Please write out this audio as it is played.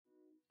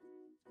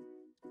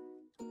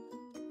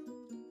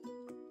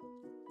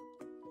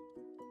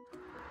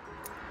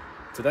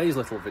Today's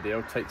little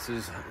video takes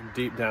us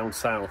deep down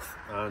south,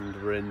 and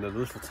we're in the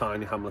little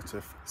tiny hamlet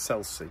of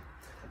Selsey.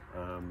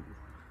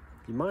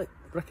 You might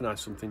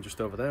recognise something just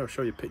over there. I'll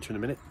show you a picture in a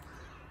minute.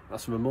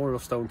 That's a memorial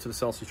stone to the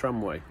Selsey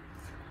tramway,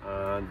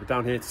 and we're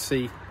down here to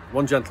see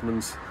one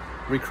gentleman's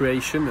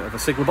recreation of a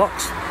signal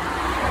box,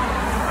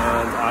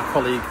 and our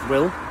colleague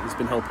Will has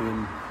been helping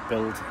him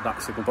build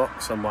that signal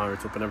box and wire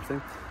it up and everything.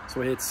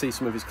 So we're here to see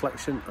some of his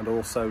collection and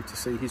also to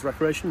see his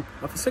recreation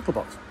of the signal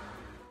box.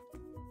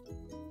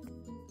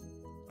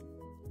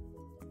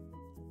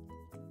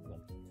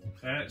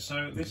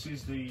 So this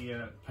is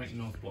the Paignton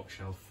North block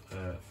shelf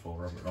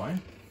for Robert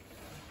Ryan.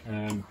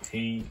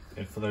 He,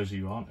 for those of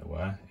you who aren't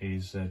aware,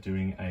 is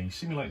doing a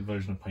simulated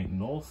version of Paignton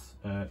North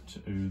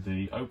to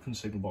the Open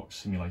Signal Box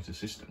Simulator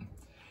system.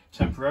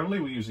 Temporarily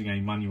we're using a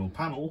manual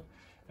panel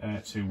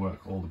to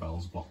work all the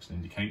bells, blocks and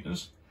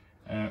indicators.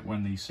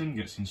 When the sim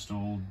gets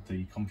installed,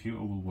 the computer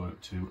will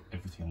work to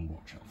everything on the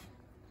block shelf.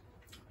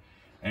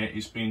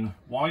 It's been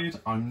wired.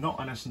 I'm not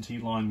an S&T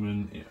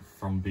lineman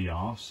from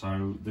BR,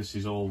 so this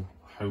is all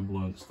home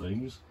learnt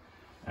things,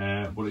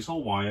 but it's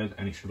all wired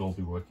and it should all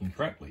be working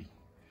correctly.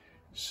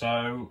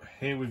 So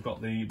here we've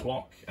got the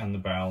block and the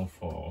bell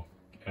for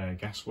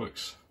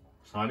gasworks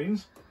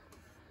sidings.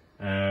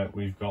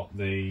 We've got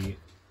the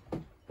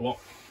block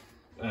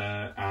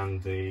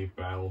and the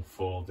bell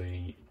for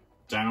the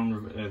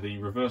the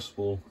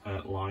reversible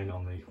line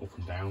on the up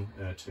and down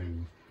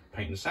to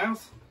Paignton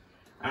South,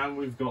 and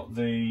we've got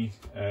the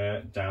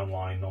down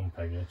line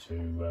non-pegger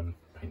to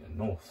Paignton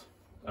North,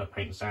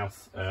 Paignton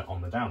South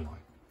on the down line.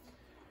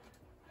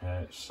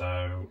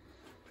 So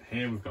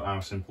here we've got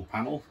our simple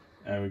panel.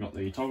 We've got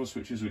the toggle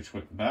switches which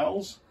work the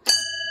bells,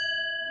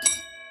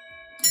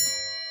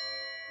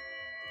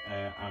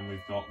 and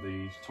we've got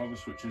the toggle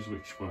switches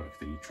which work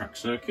the track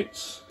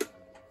circuits.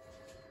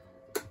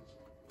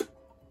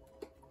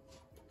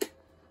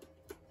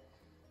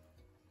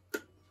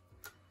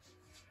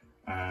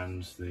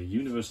 And the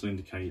universal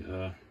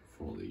indicator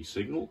for the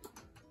signal.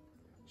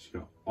 So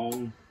you've got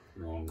on,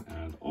 wrong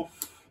and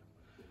off.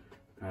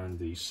 And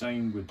the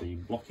same with the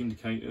block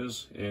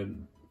indicators.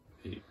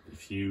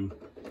 If you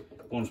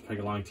want to peg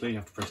a line clear, you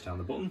have to press down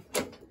the button.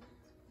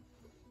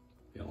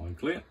 Get a line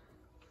clear.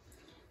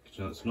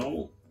 So that's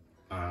normal.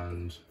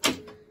 And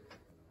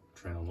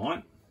train on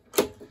line.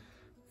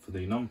 For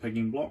the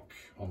non-pegging block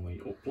on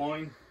the up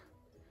line,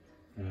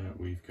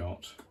 we've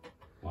got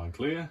line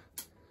clear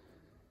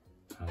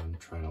and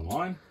train on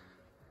line.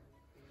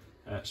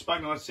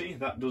 Spagnolity,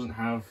 that doesn't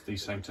have the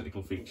same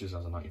technical features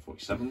as a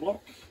 1947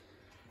 block.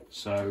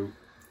 So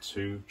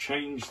to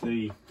change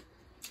the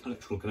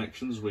electrical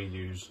connections, we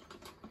use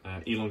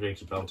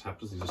elongated bell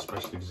tappers. These are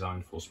specially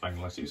designed for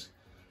Spagnolettis,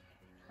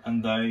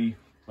 and they,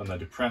 when they're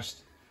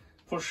depressed,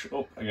 push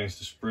up against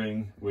a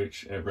spring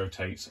which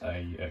rotates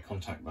a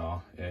contact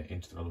bar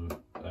into the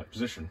relevant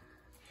position.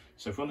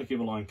 So if we want to give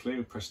a line clear,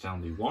 we press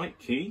down the white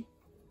key,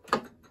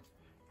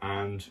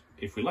 and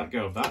if we let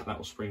go of that, that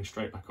will spring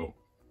straight back up.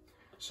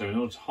 So in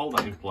order to hold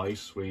that in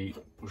place, we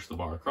push the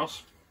bar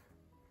across,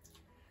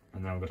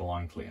 and now we've got a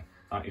line clear.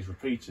 That is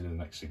repeated in the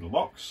next signal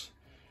box.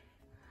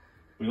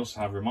 We also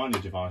have reminder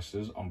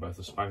devices on both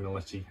the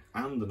Spagnoletti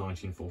and the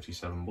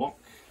 1947 block,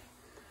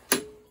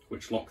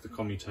 which lock the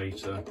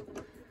commutator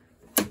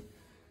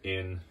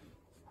in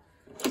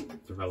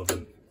the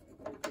relevant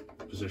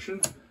position.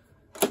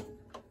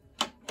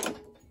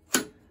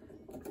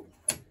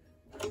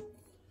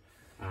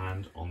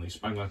 And on the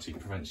Spagnoletti, it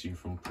prevents you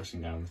from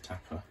pressing down the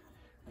tapper,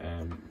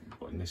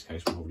 but in this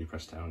case we've already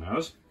pressed down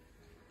ours.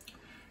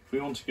 If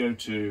we want to go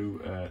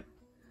to,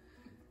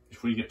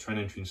 if we get train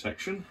entry in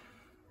section,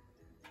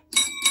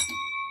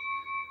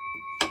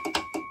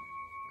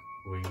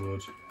 we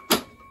would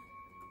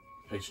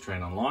place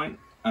train on line,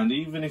 and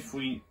even if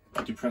we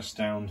depress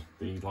down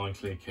the line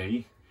clear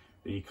key,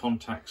 the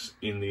contacts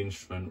in the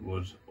instrument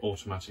would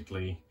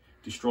automatically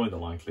destroy the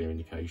line clear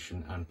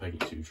indication and peg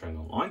it to train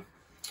on line.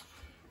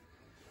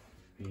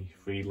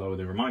 If we lower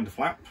the reminder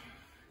flap,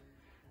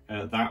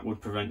 that would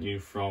prevent you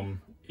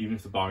from, even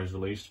if the bar is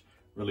released,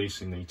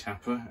 releasing the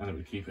tapper, and it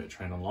would keep it at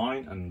train on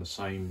line. And the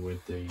same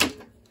with the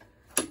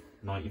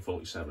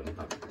 1947,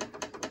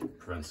 that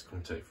prevents the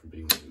commutator from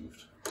being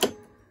moved.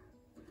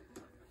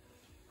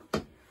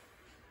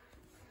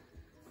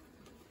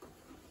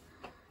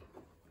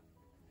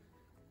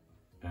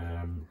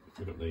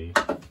 We've got the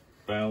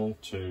bell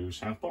to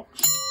south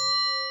box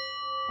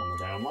on the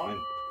down line,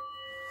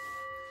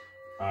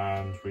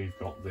 and we've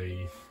got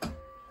the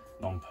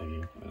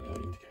non-pegging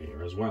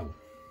indicator as well.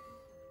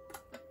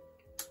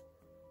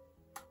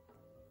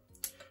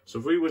 So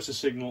if we were to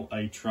signal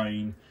a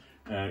train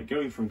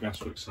going from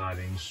gasworks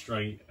siding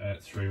straight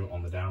through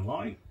on the down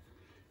line,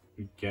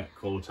 we'd get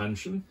call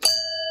attention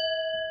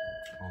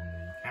on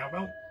the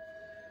cowbell.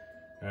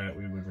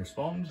 We would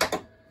respond,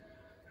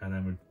 and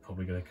then we'd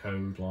probably get a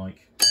code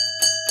like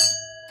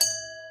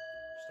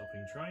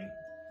stopping train.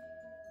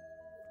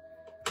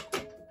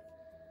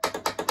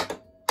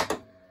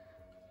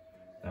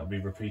 That'll be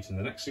repeating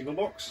the next signal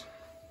box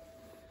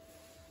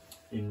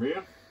in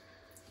rear.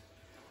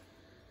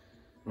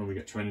 when we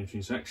get to an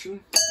entry section,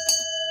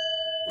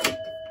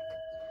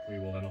 we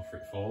will then offer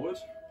it forward.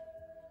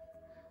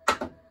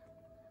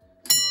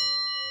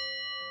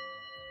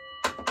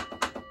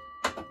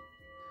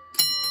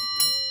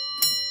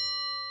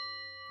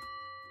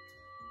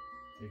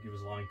 It'll give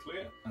us a line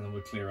clear, and then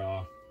we'll clear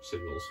our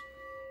signals.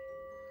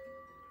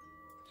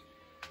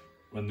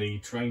 When the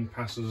train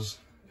passes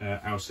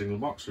our signal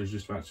box, or is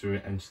just about to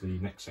enter the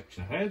next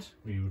section ahead,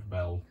 we would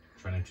bell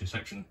train entry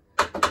section.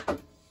 And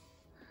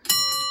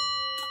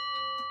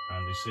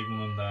the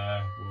signalman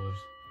there would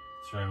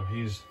throw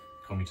his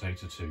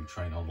commutator to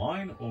train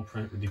online, or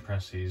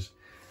depress his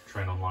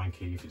train online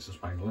key if it's a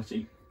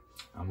Spagnoletti,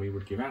 and we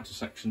would give out a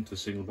section to the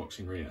signal box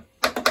in rear.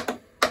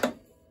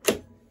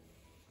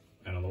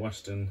 And on the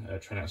western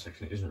train out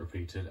section, it isn't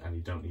repeated, and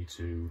you don't need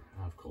to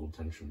have call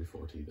attention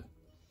before it either.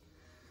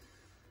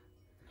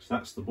 So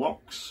that's the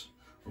blocks.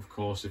 Of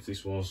course, if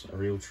this was a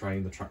real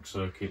train, the track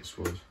circuits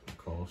would, of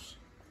course,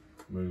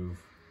 move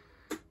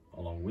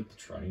along with the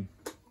train.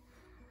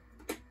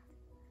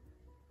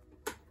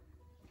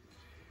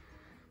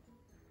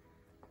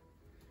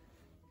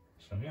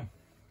 So yeah.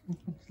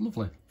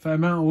 Lovely. Fair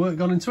amount of work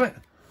gone into it?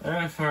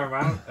 Fair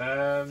amount.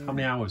 How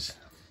many hours?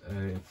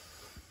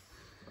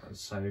 I'd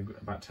say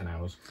about 10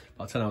 hours.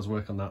 About 10 hours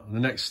work on that. And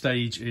the next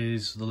stage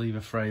is the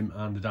lever frame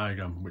and the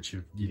diagram, which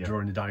you're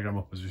drawing the diagram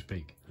up as we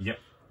speak. Yep.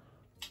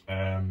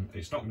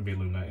 It's not going to be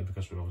illuminated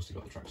because we've obviously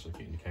got the track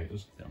circuit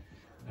indicators.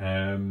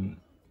 Yeah.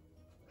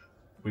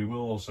 We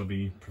will also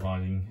be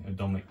providing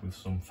Dominic with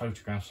some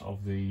photographs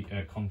of the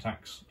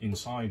contacts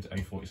inside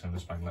a 47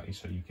 Spagnoletti,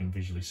 so you can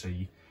visually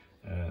see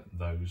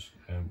those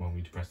when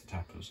we depress the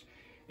tappers.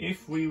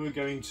 If we were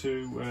going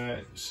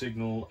to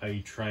signal a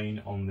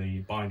train on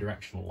the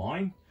bi-directional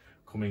line,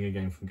 coming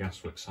again from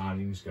Gasworks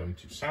sidings going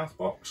to South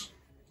Box,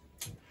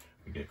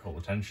 we get call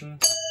attention.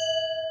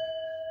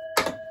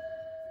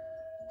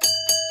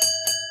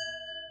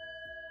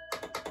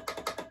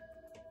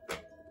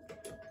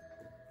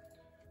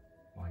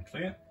 Line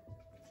clear,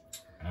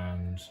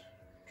 and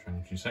train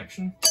entry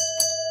section.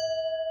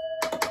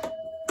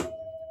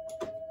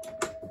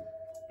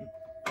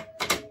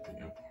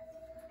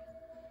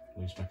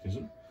 Loose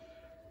mechanism.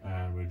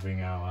 And we'd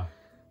ring our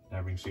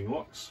neighbouring signal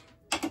locks.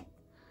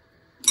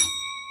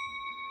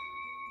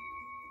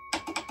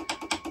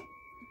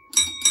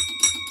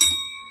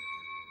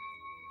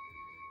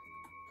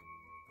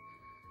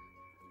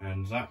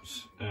 And that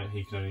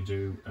he can only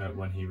do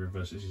when he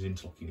reverses his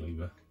interlocking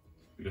lever,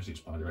 because it's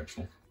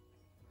bi-directional,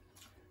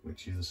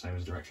 which is the same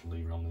as directional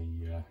lever on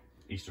the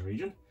eastern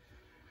region.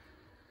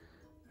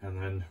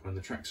 And then when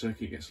the track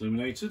circuit gets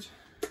illuminated,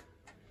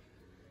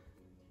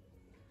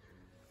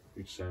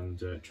 we'd send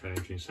train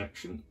entry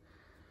section.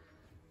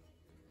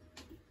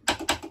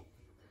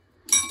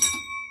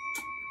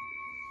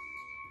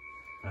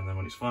 And then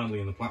when it's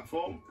finally in the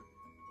platform,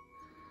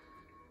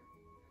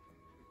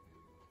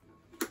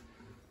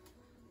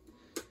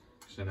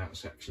 send out a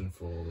section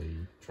for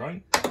the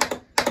train,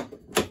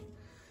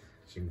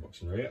 signal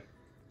box in rear,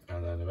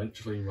 and then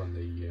eventually when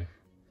the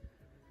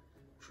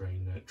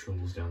train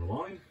trundles down the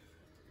line,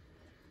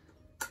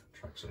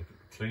 track circuit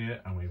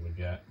clear, and we would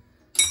get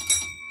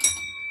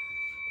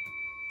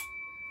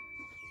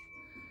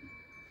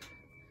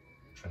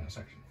train out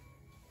section.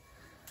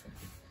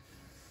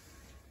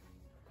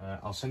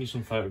 I'll send you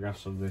some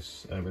photographs of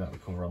this without the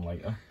cover on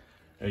later.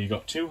 You've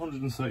got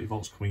 230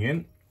 volts coming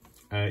in,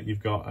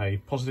 you've got a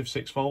positive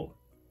 6 volt,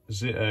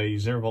 a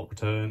 0 volt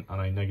return,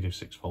 and a negative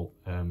 6 volt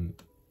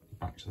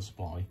back to the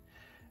supply.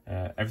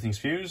 Everything's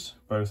fused,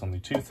 both on the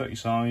 230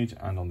 side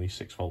and on the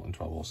 6 volt and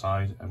 12 volt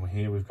side, and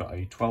here we've got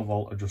a 12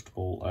 volt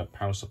adjustable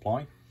power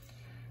supply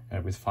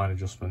with fine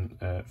adjustment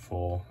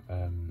for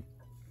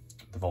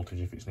the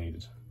voltage if it's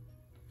needed.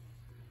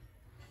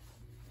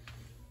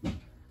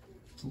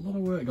 A lot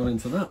of work gone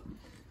into that.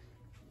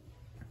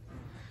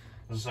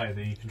 As I say,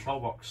 the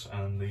control box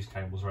and these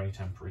cables are only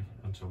temporary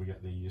until we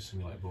get the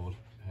simulator board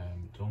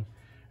done.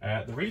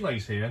 The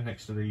relays here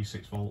next to the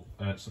 6 volt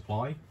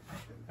supply,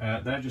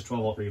 they're just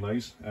 12 volt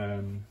relays,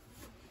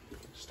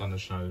 standard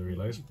Schneider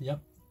relays. Yep.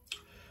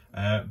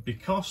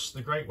 Because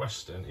the Great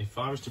Western, if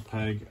I was to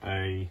peg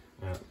a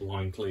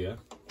line clear,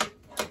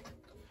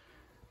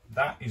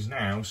 that is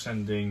now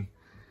sending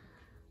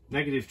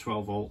negative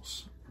 12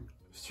 volts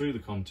through the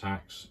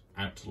contacts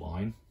out to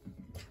line,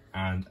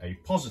 and a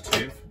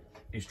positive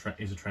is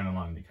a train on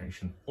line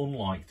indication,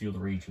 unlike the other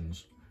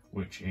regions,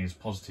 which is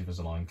positive as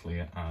a line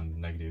clear and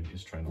negative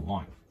is train on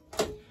line.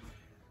 The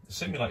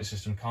simulator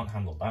system can't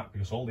handle that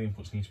because all the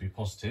inputs need to be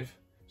positive,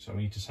 so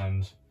we need to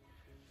send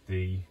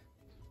the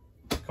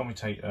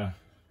commutator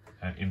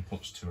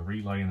inputs to a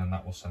relay, and then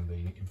that will send the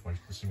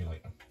information to the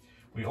simulator.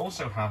 We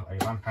also have a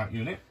lamp out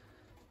unit,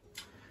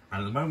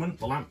 and at the moment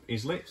the lamp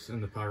is lit and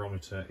the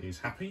pyrometer is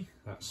happy.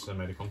 That's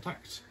made a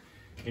contact.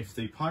 If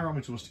the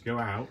pyrometer was to go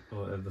out,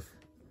 or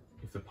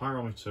if the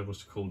pyrometer was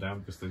to cool down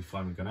because the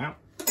flame had gone out,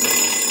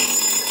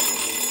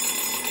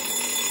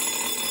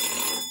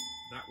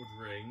 that would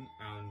ring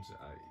and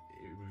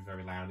it would be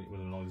very loud. It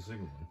would annoy the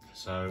signalman.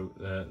 So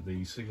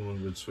the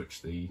signalman would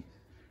switch the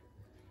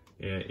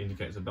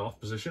indicates the bell off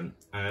position.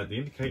 The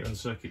indicator on the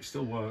circuit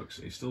still works,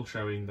 it's still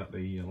showing that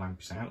the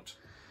lamp is out.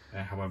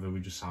 However, we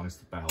just silenced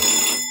the bell.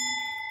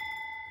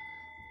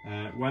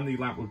 When the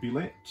lamp would be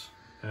lit,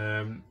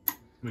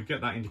 we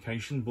get that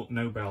indication, but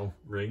no bell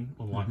ring,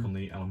 unlike on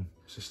the LM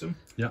system.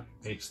 Yeah.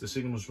 It's the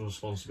signal's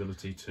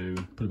responsibility to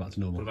put it back to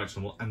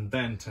normal. And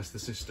then test the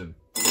system.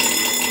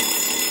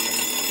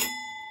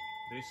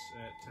 This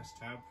test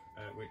tab,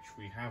 which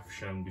we have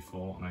shown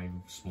before on a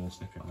small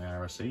snippet on the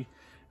IRSE,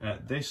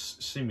 this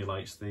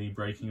simulates the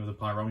breaking of the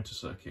pyrometer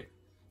circuit.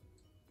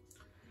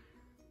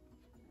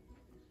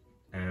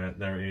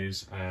 There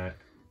is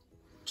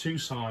two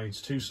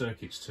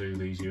circuits to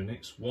these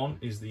units. One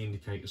is the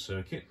indicator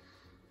circuit,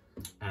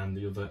 and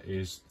the other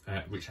is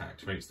which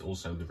activates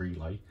also the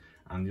relay,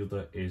 and the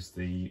other is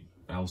the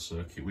bell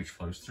circuit, which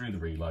flows through the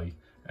relay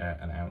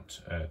and out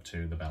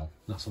to the bell.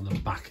 That's on the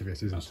back of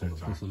it, isn't it?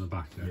 That's on the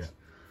back. Yes. Yeah.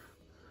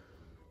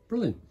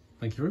 Brilliant.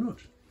 Thank you very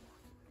much.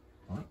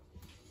 All right.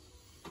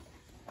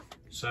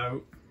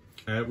 So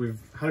we've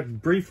had a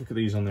brief look at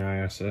these on the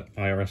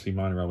IRSE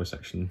minor railway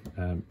section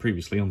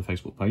previously on the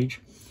Facebook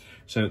page.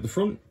 So at the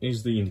front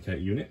is the indicator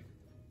unit,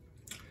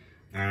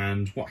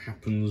 and what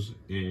happens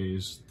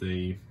is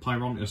the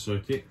pyrometer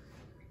circuit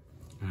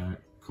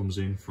comes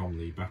in from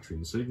the battery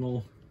and the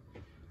signal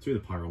through the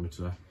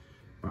pyrometer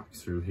back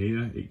through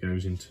here. It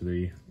goes into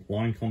the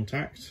line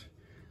contact.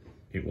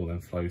 It will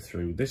then flow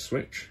through this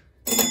switch.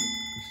 This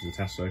is the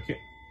test circuit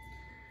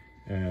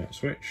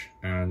switch,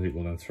 and it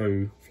will then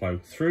flow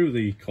through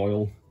the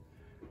coil.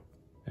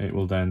 It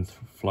will then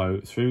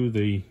flow through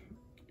the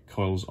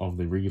coils of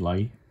the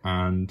relay,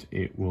 and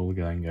it will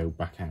then go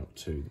back out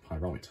to the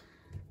pyrometer.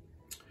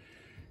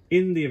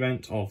 In the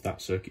event of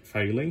that circuit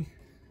failing,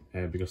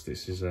 because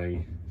this is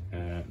a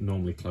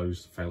normally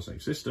closed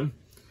fail-safe system,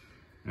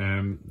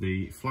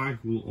 the flag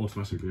will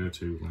automatically go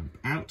to lamp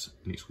out,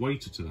 and it's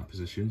weighted to that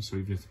position, so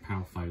even if the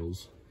power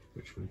fails,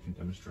 which we can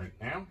demonstrate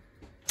now.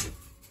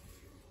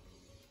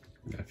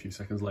 Yeah, a few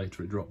seconds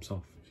later it drops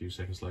off. A few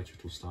seconds later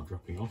it will start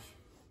dropping off.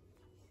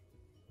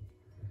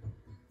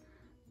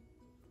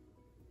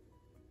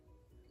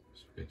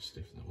 It's a bit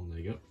stiff, that one, there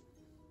you go.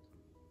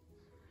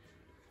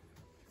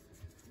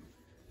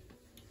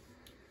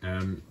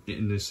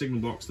 In the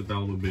signal box, the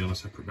bell will be on a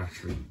separate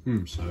battery,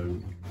 so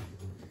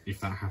if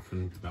that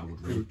happened, the bell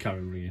would ring. It would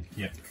carry ringing.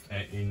 Yeah.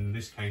 In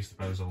this case, the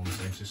bell's all on the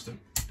same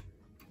system.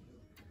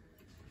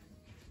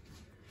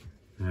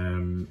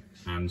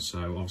 And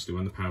so obviously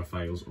when the power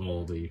fails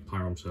or the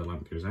pyrometer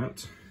lamp goes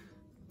out,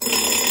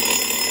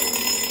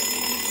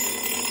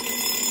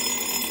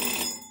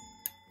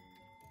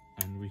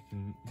 and we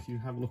can, if you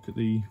have a look at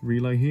the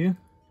relay here,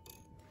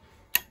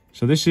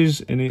 so this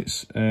is in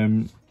its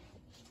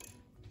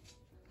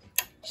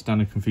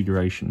standard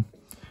configuration.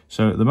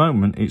 So at the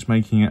moment it's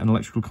making an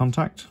electrical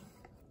contact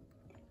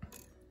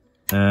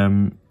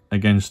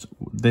against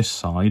this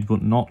side,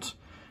 but not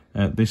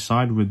this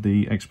side with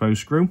the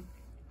exposed screw.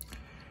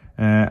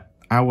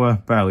 Our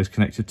bell is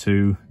connected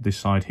to this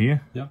side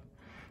here. Yeah.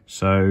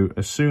 So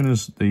as soon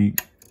as the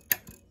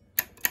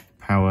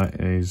power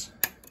is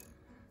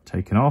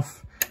taken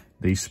off,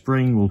 the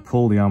spring will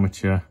pull the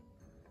armature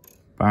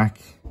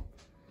back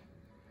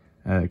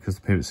because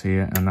the pivot's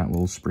here, and that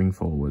will spring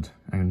forward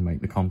and make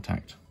the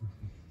contact.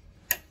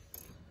 So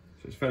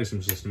it's a fairly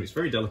simple system. It's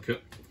very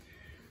delicate,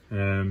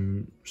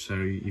 so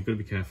you've got to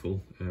be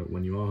careful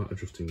when you are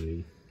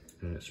adjusting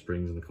the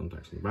springs and the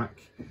contacts on the back.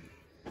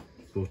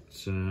 But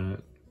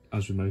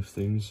as with most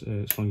things,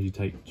 as long as you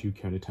take due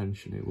care and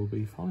attention, it will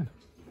be fine.